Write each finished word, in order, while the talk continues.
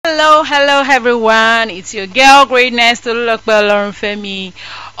Hello everyone, it's your girl Greatness Tolulokpe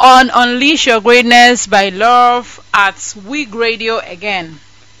on Unleash Your Greatness by Love at Wig Radio again.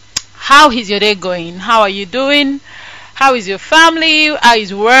 How is your day going? How are you doing? How is your family? How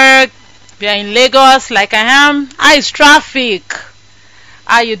is work? If you're in Lagos like I am, how is traffic?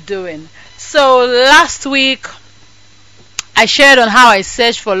 How are you doing? So last week I shared on how I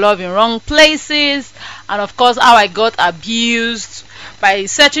searched for love in wrong places, and of course how I got abused by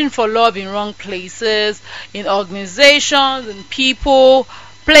searching for love in wrong places, in organizations, in people,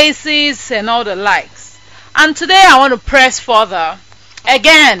 places, and all the likes. And today I want to press further.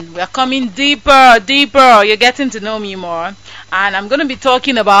 Again, we are coming deeper. You're getting to know me more. And I'm going to be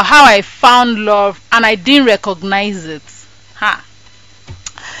talking about how I found love and I didn't recognize it.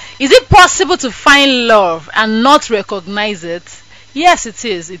 Is it possible to find love and not recognize it? Yes, it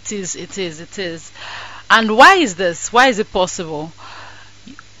is. It is. And why is this? Why is it possible?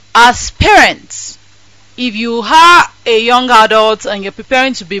 As parents, if you are a young adult and you're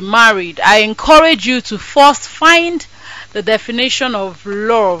preparing to be married, I encourage you to first find the definition of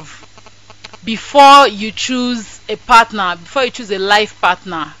love before you choose a partner, before you choose a life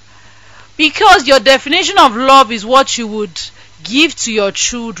partner. Because your definition of love is what you would give to your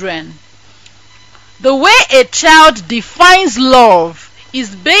children. The way a child defines love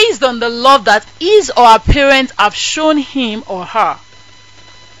is based on the love that his or her parents have shown him or her.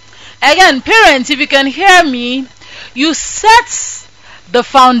 Again, parents, if you can hear me, you set the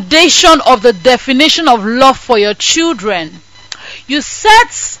foundation of the definition of love for your children. You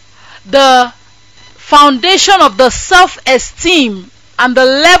set the foundation of the self-esteem and the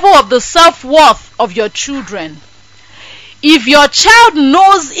level of the self-worth of your children. If your child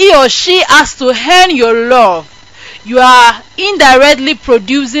knows he or she has to earn your love, you are indirectly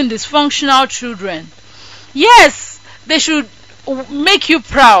producing dysfunctional children. Yes, they should make you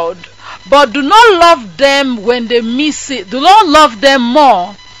proud, but do not love them when they miss it. Do not love them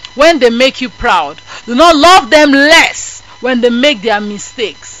more when they make you proud. Do not love them less when they make their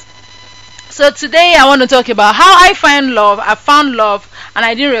mistakes. So today I want to talk about how I find love. I found love and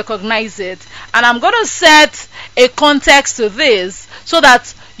I didn't recognize it. And I'm going to set a context to this so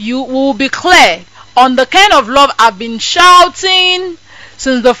that you will be clear on the kind of love I've been shouting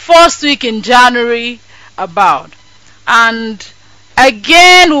since the first week in January about. And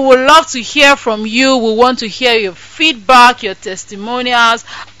again, we would love to hear from you. We want to hear your feedback, your testimonials.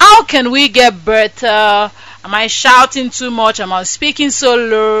 How can we get better? Am I shouting too much? Am I speaking so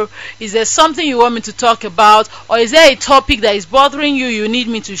low? Is there something you want me to talk about? Or is there a topic that is bothering you, you need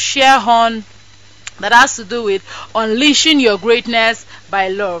me to share on, that has to do with unleashing your greatness by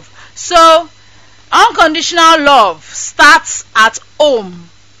love? So, unconditional love starts at home.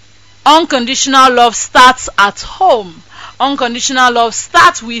 Unconditional love starts at home. Unconditional love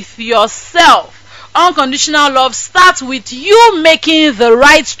starts with yourself. Unconditional love starts with you making the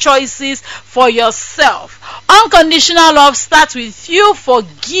right choices for yourself. Unconditional love starts with you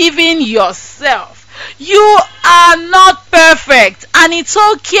forgiving yourself. You are not perfect, and it's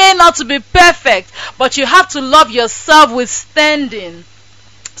okay not to be perfect, but you have to love yourself with standing.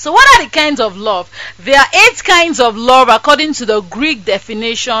 So what are the kinds of love? There are 8 kinds of love according to the Greek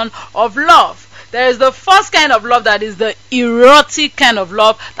definition of love. There is the first kind of love, that is the erotic kind of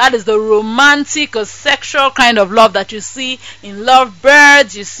love. That is the romantic or sexual kind of love that you see in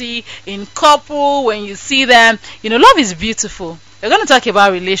lovebirds, you see in couple when you see them. You know, love is beautiful. We're going to talk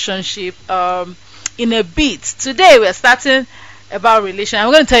about relationship in a bit. Today we're starting about relationship.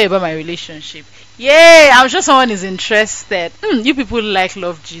 I'm going to tell you about my relationship. Yeah, I'm sure someone is interested. You people like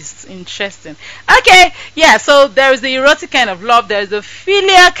love gist. Interesting. Okay, yeah, so there is the erotic kind of love. There is the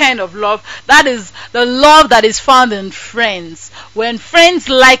filial kind of love. That is the love that is found in friends. When friends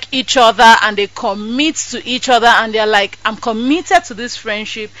like each other and they commit to each other and they're like, I'm committed to this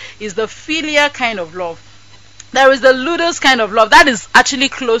friendship, is the filial kind of love. There is the ludus kind of love. That is actually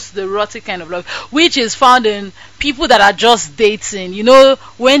close to the erotic kind of love, which is found in people that are just dating. You know,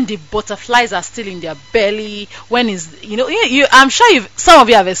 when the butterflies are still in their belly, when is, I'm sure some of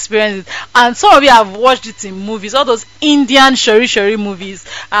you have experienced it, and some of you have watched it in movies, all those Indian shari movies,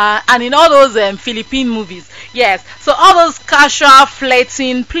 and in all those Philippine movies. Yes, so all those casual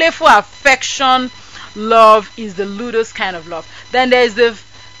flirting, playful affection love is the ludus kind of love. Then there is the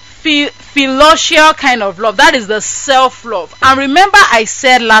philautia kind of love. That is the self-love. And remember I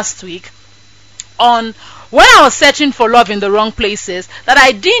said last week on when I was searching for love in the wrong places that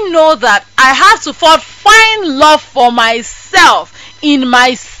I didn't know that I have to first find love for myself, in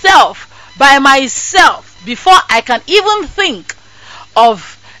myself, by myself, before I can even think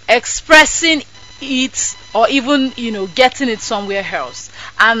of expressing it or even getting it somewhere else.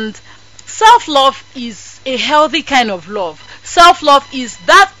 And Self-love is a healthy kind of love. Self-love is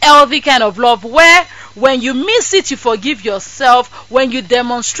that healthy kind of love where when you miss it, you forgive yourself. When you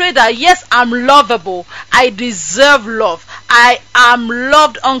demonstrate that, yes, I'm lovable, I deserve love, I am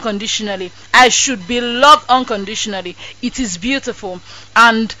loved unconditionally, I should be loved unconditionally. It is beautiful,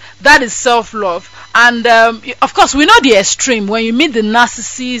 and that is self-love. And of course, we know the extreme. When you meet the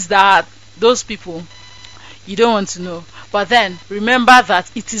narcissists, that those people, you don't want to know. But then remember that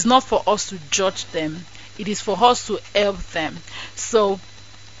it is not for us to judge them, it is for us to help them, so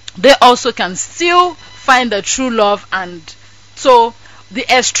they also can still find the true love. And so the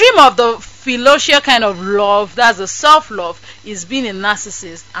extreme of the philosia kind of love, that's the self-love, is being a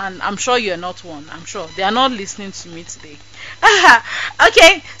narcissist. And I'm sure you're not one. I'm sure they are not listening to me today.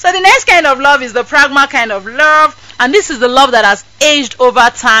 Okay, so the next kind of love is the pragma kind of love. And this is the love that has aged over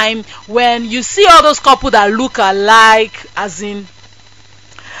time. When you see all those couples that look alike, as in,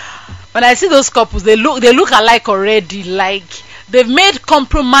 when I see those couples, they look alike already. Like, they've made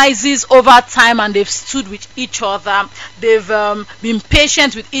compromises over time and they've stood with each other. They've been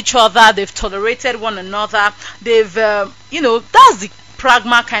patient with each other. They've tolerated one another. They've, that's the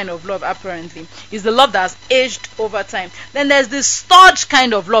pragma kind of love. Apparently, is the love that's aged over time. Then there's this storge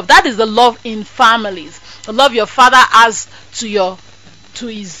kind of love. That is the love in families. The love your father has to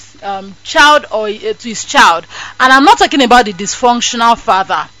his child, or to his child. And I'm not talking about the dysfunctional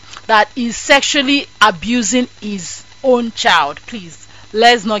father that is sexually abusing his own child. Please,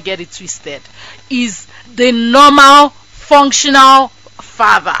 let's not get it twisted. Is the normal functional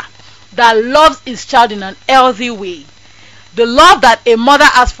father that loves his child in an healthy way. The love that a mother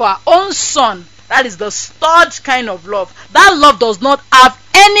has for her own son, that is the storge kind of love. That love does not have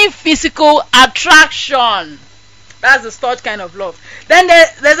any physical attraction. That's the storge kind of love. Then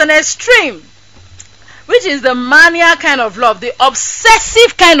there's an extreme, which is the mania kind of love, the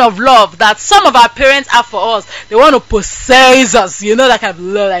obsessive kind of love that some of our parents have for us. They want to possess us, that kind of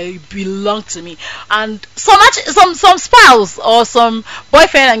love, like, it belong to me. And some spouse or some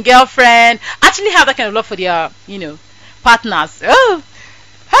boyfriend and girlfriend actually have that kind of love for their, partners.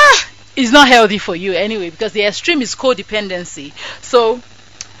 It's not healthy for you anyway, because the extreme is codependency. So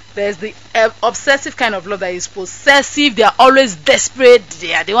there's the obsessive kind of love that is possessive. They are always desperate.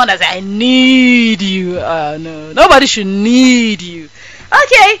 They are the one that say, I need you. No, nobody should need you.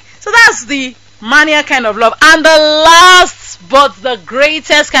 Okay, so that's the mania kind of love. And the last but the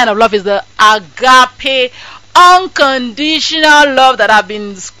greatest kind of love is the agape, unconditional love that I've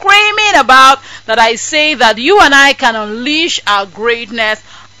been screaming about, that I say that you and I can unleash our greatness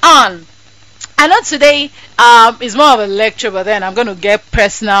on. I know today is more of a lecture, but then I'm going to get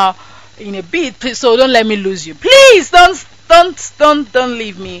personal in a bit, so don't let me lose you. Please don't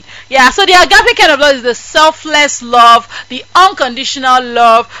leave me. Yeah, so the agape kind of love is the selfless love, the unconditional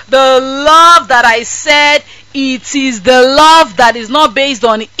love, the love that I said. It is the love that is not based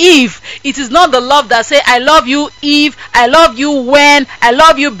on if. It is not the love that say, I love you if, I love you when, I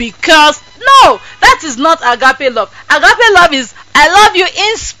love you because. No, that is not agape love. Agape love is, I love you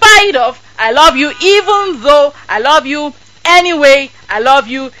in spite of, I love you even though, I love you anyway, I love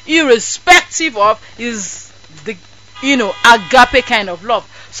you irrespective of, is the agape kind of love.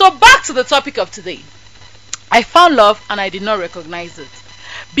 So back to the topic of today. I found love and I did not recognize it,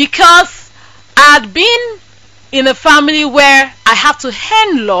 because I had been in a family where I have to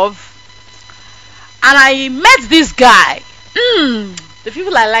earn love, and I met this guy. The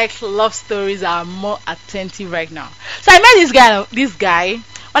people I like love stories are more attentive right now. So I met this guy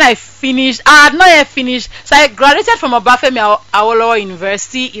when I finished. I had not yet finished. So I graduated from Obafemi Awolowo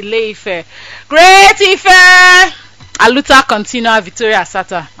University, Ile-Ife. Great Ife! Aluta Continua Victoria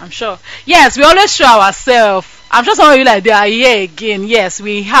Asata, I'm sure. Yes, we always show ourselves. I'm sure some of you like, they are here again. Yes,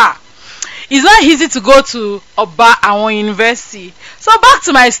 we are. It's not easy to go to Oba Awon University. So back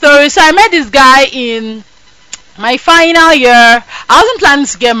to my story. So I met this guy in my final year. I wasn't planning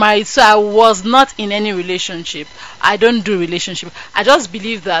to get married, so I was not in any relationship. I don't do relationship. I just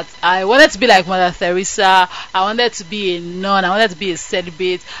believe that I wanted to be like Mother Teresa. I wanted to be a nun. I wanted to be a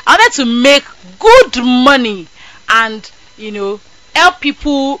celibate. I wanted to make good money and help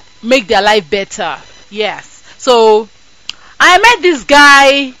people make their life better. Yes. So I met this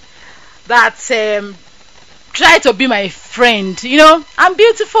guy that tried to be my friend. I'm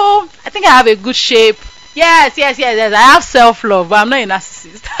beautiful. I think I have a good shape. Yes. I have self-love, but I'm not a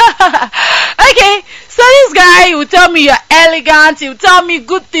narcissist. Okay, so this guy will tell me you're elegant. He will tell me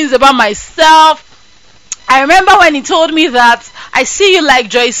good things about myself. I remember when he told me that I see you like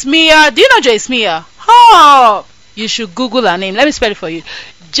Joyce Meyer. Do you know Joyce Meyer? Oh, you should Google her name. Let me spell it for you.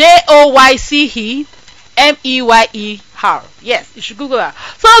 Joyce Meyer. her. Yes, you should Google her.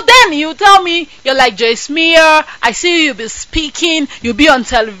 So then you tell me you're like Joyce Meyer. I see you'll be speaking, you'll be on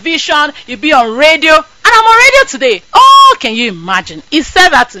television, you'll be on radio, and I'm on radio today. Oh, can you imagine? He said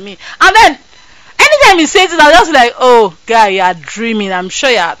that to me. And then anytime he says it, I'll just be like, oh, guy, you're dreaming. I'm sure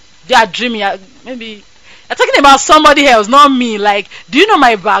you're dreaming. Maybe you're talking about somebody else, not me. Like, do you know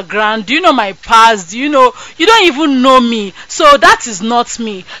my background? Do you know my past? Do you know? You don't even know me. So that is not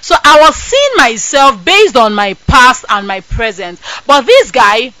me. So I was seeing myself based on my past and my present. But this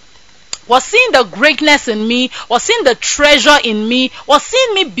guy was seeing the greatness in me, was seeing the treasure in me, was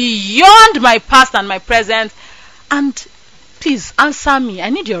seeing me beyond my past and my present. And please answer me. I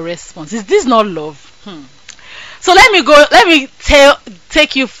need your response. Is this not love? So let me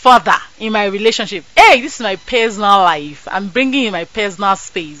take you further in my relationship. Hey, this is my personal life. I'm bringing in my personal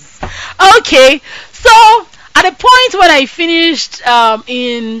space. Okay, so at the point when I finished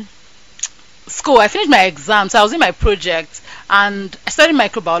in school, I finished my exams. So I was in my project and I studied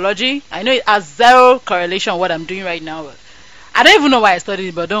microbiology. I know it has zero correlation with what I'm doing right now. I don't even know why I studied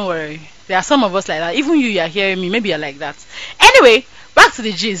it, but don't worry. There are some of us like that. Even you are hearing me, maybe you're like that. Anyway, back to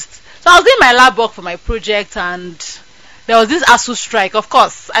the gist. So I was doing my lab work for my project and there was this ASU strike. Of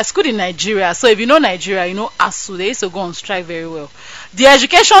course, I schooled in Nigeria. So if you know Nigeria, you know ASU. They used to go on strike very well. The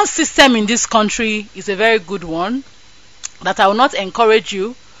education system in this country is a very good one that I will not encourage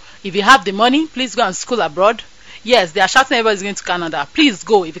you. If you have the money, please go and school abroad. Yes, they are shouting everybody's going to Canada. Please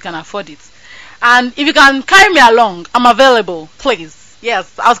go if you can afford it. And if you can carry me along, I'm available. Please.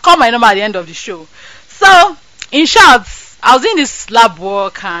 Yes, I'll call my number at the end of the show. So, in short, I was in this lab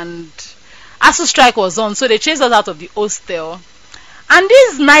work and ASU strike was on, so they chased us out of the hostel. And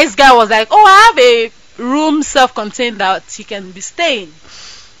this nice guy was like, oh, I have a room self-contained that he can be staying.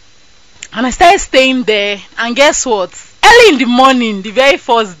 And I started staying there, and guess what? Early in the morning, the very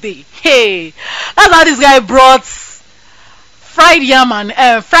first day, hey, that's how this guy brought fried yam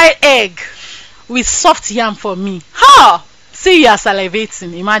and fried egg with soft yam for me. Ha! See, you're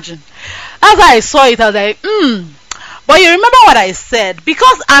salivating, imagine. That's how I saw it. I was like, But you remember what I said?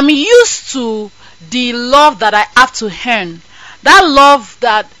 Because I'm used to the love that I have to earn. That love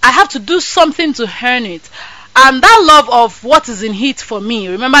that I have to do something to earn it. And that love of what is in it for me.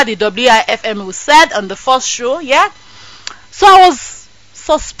 Remember the WIFM we said on the first show, yeah? So I was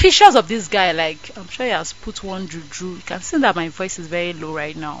suspicious of this guy. Like, I'm sure he has put one juju. You can see that my voice is very low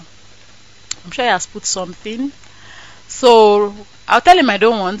right now. I'm sure he has put something. So I'll tell him I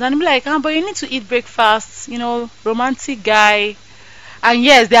don't want, and he'll be like, but you need to eat breakfast, you know, romantic guy. And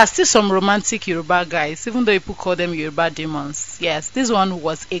yes, there are still some romantic Yoruba guys, even though people call them Yoruba demons. Yes, this one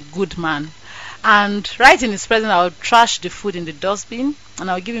was a good man. And right in his presence, I'll trash the food in the dustbin, and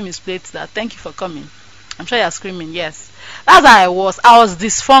I'll give him his plate that, thank you for coming. I'm sure you're screaming, yes. That's how I was. I was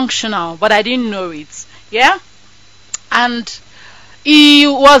dysfunctional, but I didn't know it. Yeah? And he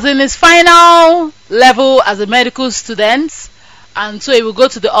was in his final level as a medical student, and so he will go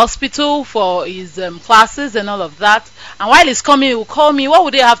to the hospital for his classes and all of that. And while he's coming, he will call me, what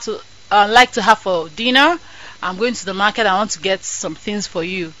would they have to like to have for dinner? I'm going to the market, I want to get some things for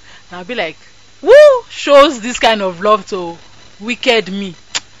you. And I'll be like, woo, shows this kind of love to wicked me.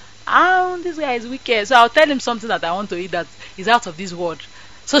 This guy is wicked. So I'll tell him something that I want to eat that is out of this world.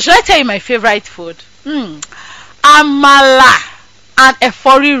 So should I tell you my favorite food? Amala and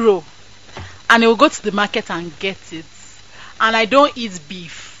efori roll. And he'll go to the market and get it. And I don't eat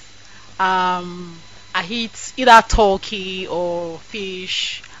beef. I eat either turkey or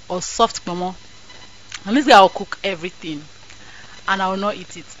fish or soft momo. And this guy will cook everything. And I will not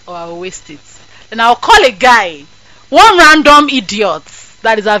eat it or I will waste it. Then I'll call a guy, one random idiot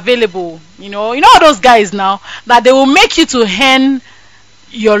that is available. You know all those guys now that they will make you to earn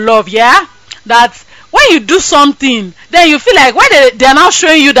your love, yeah? That when you do something, then you feel like when they are now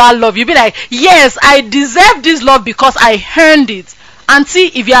showing you that love, you'll be like, yes, I deserve this love because I earned it. And see,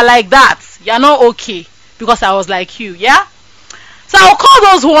 if you're like that, you're not okay because I was like you, yeah? So I'll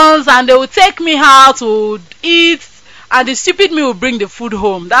call those ones and they will take me out to eat, and the stupid me will bring the food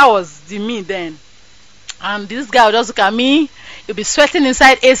home. That was the me then. And this guy will just look at me. He'll be sweating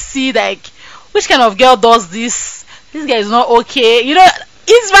inside AC, like, which kind of girl does this? This guy is not okay.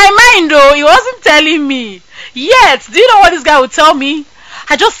 It's my mind though. He wasn't telling me. Yet, do you know what this guy would tell me?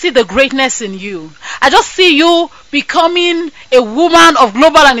 I just see the greatness in you. I just see you becoming a woman of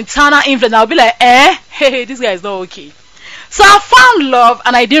global and eternal influence. I'll be like, hey, this guy is not okay. So I found love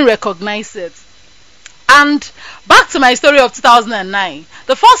and I didn't recognize it. And back to my story of 2009,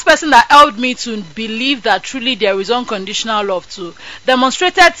 the first person that helped me to believe that truly there is unconditional love too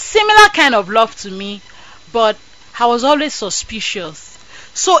demonstrated similar kind of love to me, but I was always suspicious.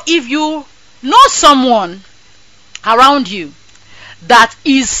 So if you know someone around you that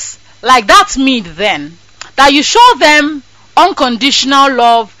is like that meat, then that you show them unconditional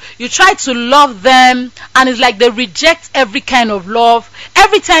love, you try to love them, and it's like they reject every kind of love.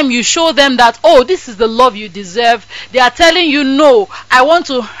 Every time you show them that, oh, this is the love you deserve, they are telling you, no, I want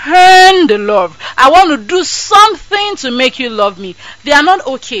to earn the love, I want to do something to make you love me. They are not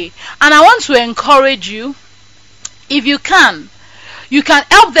okay. And I want to encourage you, if you can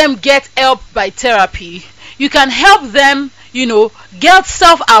help them get help by therapy. You can help them, get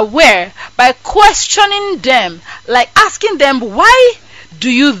self-aware by questioning them, like asking them, why do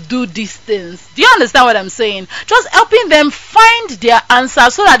you do these things? Do you understand what I'm saying? Just helping them find their answer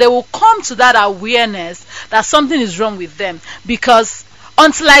so that they will come to that awareness that something is wrong with them. Because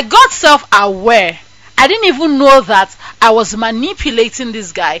until I got self-aware, I didn't even know that I was manipulating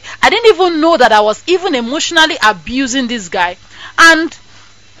this guy. I didn't even know that I was even emotionally abusing this guy. And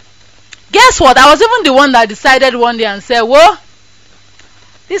guess what? I was even the one that decided one day and said, well,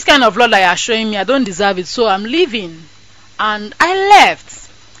 this kind of love that you're showing me, I don't deserve it, so I'm leaving. And I left.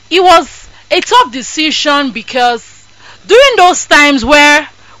 It was a tough decision because during those times where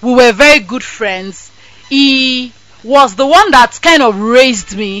we were very good friends, he was the one that kind of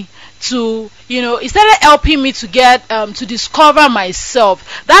raised me to, he started helping me to get, to discover myself.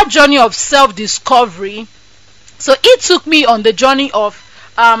 That journey of self-discovery. So he took me on the journey of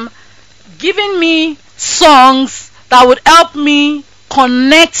giving me songs that would help me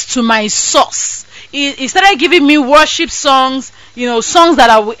connect to my source. He started giving me worship songs, songs that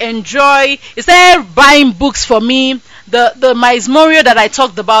I would enjoy. He started buying books for me. The Miles Monroe that I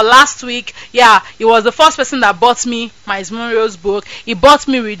talked about last week, he was the first person that bought me Miles Monroe's book. He bought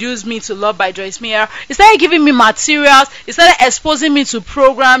me Reduce Me to Love by Joyce Meyer. He started giving me materials. He started exposing me to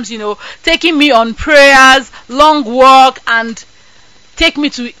programs, taking me on prayers, long walk, and take me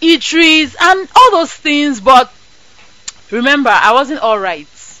to eateries and all those things. But remember, I wasn't alright.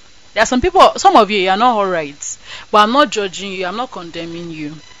 There are some of you are not alright. But I'm not judging you. I'm not condemning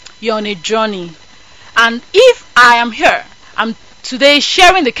you. You're on a journey. And if I am here, I'm today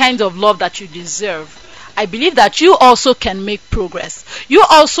sharing the kinds of love that you deserve, I believe that you also can make progress. You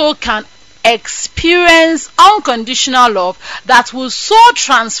also can experience unconditional love that will so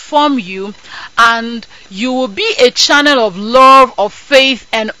transform you, and you will be a channel of love, of faith,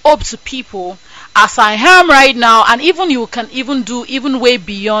 and hope to people as I am right now, and even you can even do even way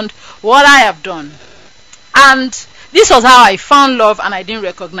beyond what I have done. And this was how I found love, and I didn't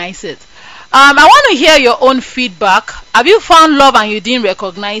recognize it. I want to hear your own feedback. Have you found love and you didn't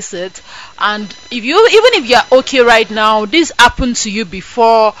recognize it? And even if you're okay right now, this happened to you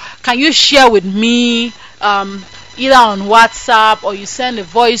before, can you share with me, either on WhatsApp, or you send a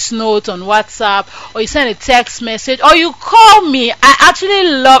voice note on WhatsApp, or you send a text message, or you call me. I actually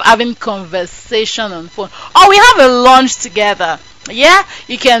love having conversation on phone, or we have a lunch together.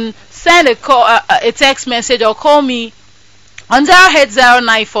 You can send a text message or call me on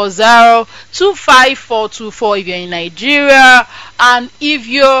 08094025424 if you're in Nigeria, and if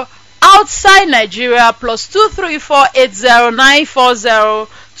you're outside Nigeria,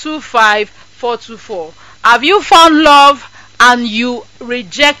 +2348094025424. Have you found love and you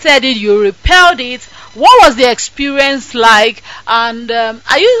rejected it, you repelled it? What was the experience like? And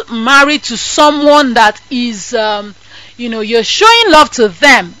are you married to someone that is you're showing love to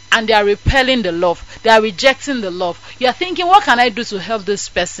them and they are repelling the love, they are rejecting the love? You're thinking, what can I do to help this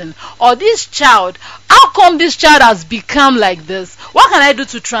person or this child? How come this child has become like this? What can I do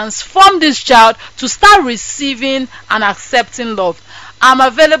to transform this child to start receiving and accepting love? I'm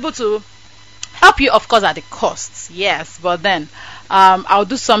available to help you, of course, at the costs, yes, but then I'll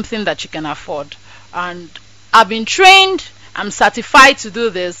do something that you can afford. And I've been trained, I'm certified to do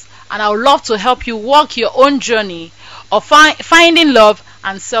this, and I would love to help you walk your own journey of finding love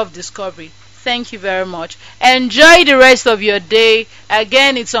and self-discovery. Thank you very much. Enjoy the rest of your day.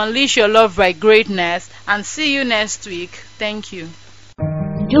 Again, it's Unleash Your Love by Greatness, and see you next week. Thank you.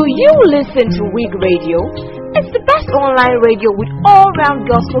 Do you listen to WIG Radio? It's the best online radio with all-round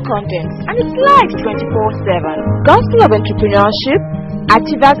gospel content, and it's live 24/7. Gospel of entrepreneurship,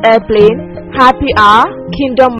 Activate Airplane, Happy Hour, Kingdom